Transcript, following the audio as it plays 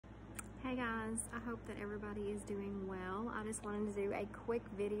Hey guys, I hope that everybody is doing well. I just wanted to do a quick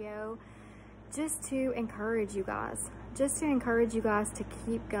video just to encourage you guys. To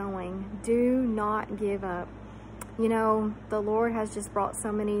keep going. Do not give up. You know, the Lord has just brought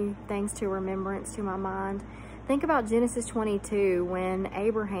so many things to remembrance to my mind. Think about Genesis 22 when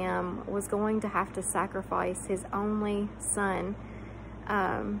Abraham was going to have to sacrifice his only son,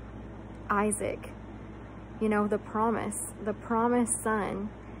 Isaac. You know, the promised son.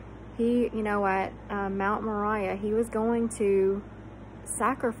 He, you know, at Mount Moriah, he was going to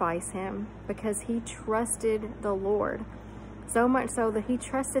sacrifice him because he trusted the Lord. So much so that he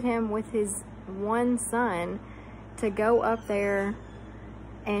trusted him with his one son to go up there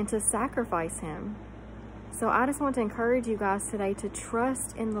and to sacrifice him. So I just want to encourage you guys today to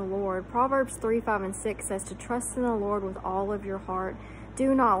trust in the Lord. Proverbs 3, 5, and 6 says to trust in the Lord with all of your heart.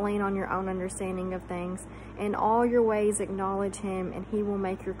 Do not lean on your own understanding of things. In all your ways acknowledge him, and he will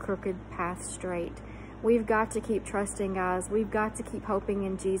make your crooked path straight. We've got to keep trusting, guys. We've got to keep hoping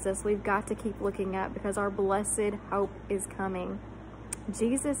in Jesus. We've got to keep looking up because our blessed hope is coming.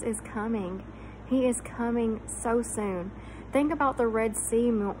 Jesus is coming. He is coming so soon. Think about the Red Sea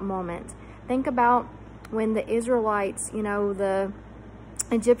moment. Think about when the Israelites, you know, the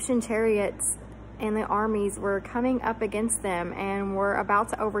Egyptian chariots and the armies were coming up against them and were about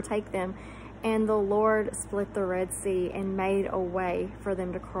to overtake them, and the Lord split the Red Sea and made a way for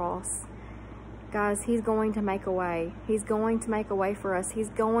them to cross. Guys, he's going to make a way. He's going to make a way for us. He's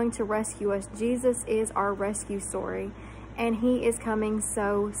going to rescue us. Jesus is our rescue story, and he is coming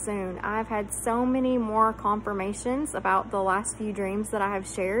so soon. I've had so many more confirmations about the last few dreams that I have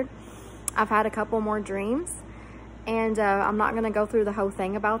shared. I've had a couple more dreams. And I'm not going to go through the whole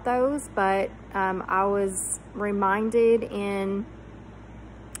thing about those, but I was reminded in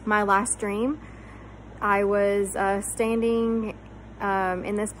my last dream, I was standing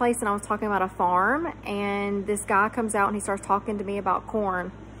in this place and I was talking about a farm, and this guy comes out and he starts talking to me about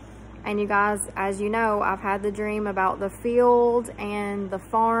corn. And you guys, as you know, I've had the dream about the field and the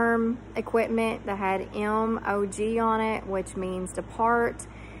farm equipment that had M-O-G on it, which means depart,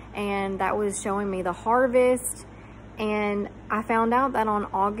 and that was showing me the harvest. And I found out that on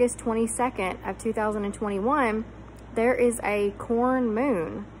August 22nd of 2021, there is a corn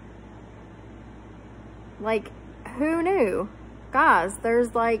moon. Like, who knew? Guys,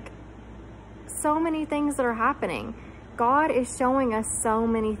 there's like so many things that are happening. God is showing us so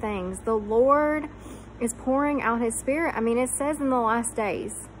many things. The Lord is pouring out his spirit. I mean, it says in the last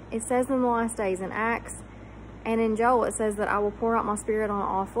days. It says in the last days in Acts and in Joel, it says that I will pour out my spirit on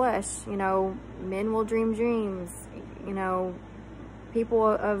all flesh. You know, men will dream dreams. You know, people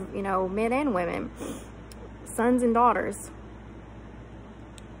of, you know, men and women, sons and daughters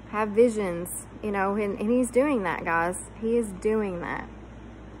have visions, you know, and he's doing that, guys. He is doing that.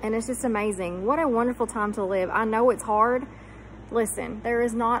 And it's just amazing. What a wonderful time to live. I know it's hard. Listen, there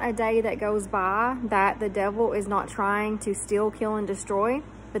is not a day that goes by that the devil is not trying to steal, kill, and destroy.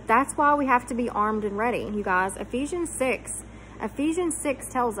 But that's why we have to be armed and ready, you guys. Ephesians 6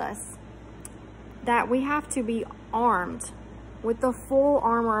 tells us that we have to be armed with the full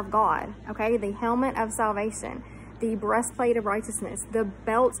armor of God, okay? The helmet of salvation, the breastplate of righteousness, the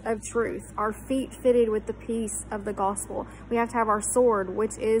belt of truth, our feet fitted with the peace of the gospel. We have to have our sword,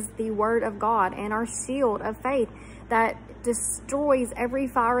 which is the word of God, and our shield of faith that destroys every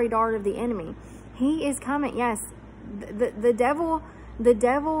fiery dart of the enemy. He is coming. Yes, the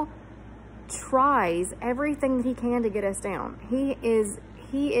devil tries everything that he can to get us down. He is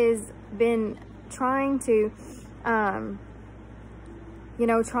been trying to, you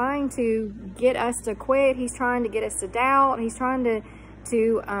know, trying to get us to quit. He's trying to get us to doubt. He's trying to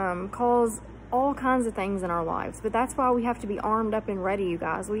cause all kinds of things in our lives. But that's why we have to be armed up and ready, you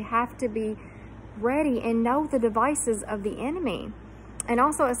guys. We have to be ready and know the devices of the enemy. And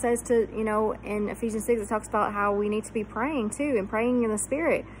also it says to, you know, in Ephesians 6, it talks about how we need to be praying too, and praying in the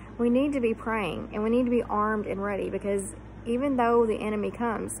spirit. We need to be praying, and we need to be armed and ready, because even though the enemy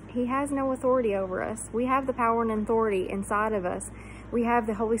comes, he has no authority over us. We have the power and authority inside of us. We have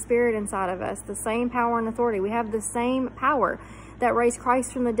the Holy Spirit inside of us, the same power and authority. We have the same power that raised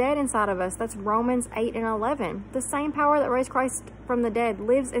Christ from the dead inside of us. That's Romans 8 and 11. The same power that raised Christ from the dead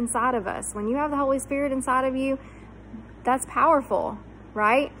lives inside of us. When you have the Holy Spirit inside of you, that's powerful,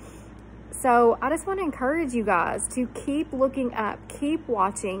 right? So I just want to encourage you guys to keep looking up, keep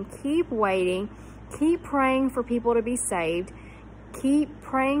watching, keep waiting, keep praying for people to be saved. Keep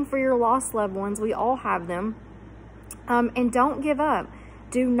praying for your lost loved ones. We all have them. And don't give up.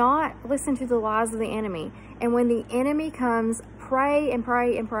 Do not listen to the lies of the enemy. And when the enemy comes, pray and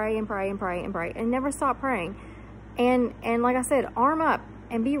pray and pray and pray and pray and pray and never stop praying. And like I said, arm up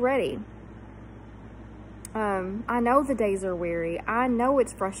and be ready. I know the days are weary. I know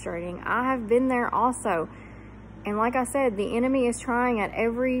it's frustrating. I have been there also. And like I said, the enemy is trying at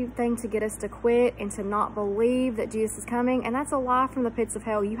everything to get us to quit and to not believe that Jesus is coming. And that's a lie from the pits of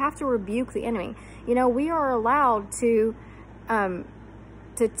hell. You have to rebuke the enemy. You know, we are allowed to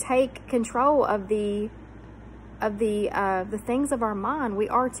take control of the things of our mind. We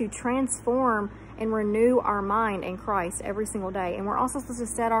are to transform and renew our mind in Christ every single day. And we're also supposed to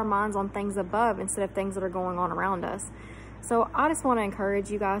set our minds on things above instead of things that are going on around us. So I just want to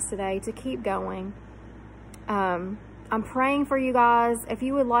encourage you guys today to keep going. I'm praying for you guys. If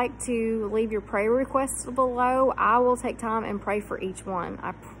you would like to leave your prayer requests below, I will take time and pray for each one.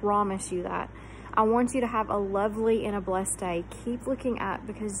 I promise you that. I want you to have a lovely and a blessed day. Keep looking up,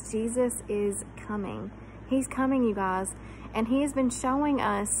 because Jesus is coming. He's coming, you guys. And he has been showing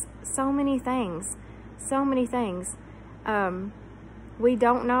us so many things. So many things. We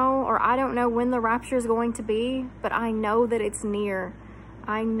don't know, or I don't know when the rapture is going to be, but I know that it's near.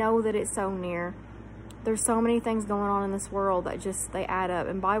 I know that it's so near. There's so many things going on in this world that they add up.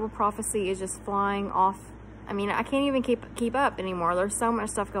 And Bible prophecy is just flying off. I mean, I can't even keep up anymore. There's so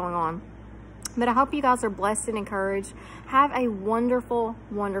much stuff going on. But I hope you guys are blessed and encouraged. Have a wonderful,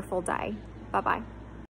 wonderful day. Bye-bye.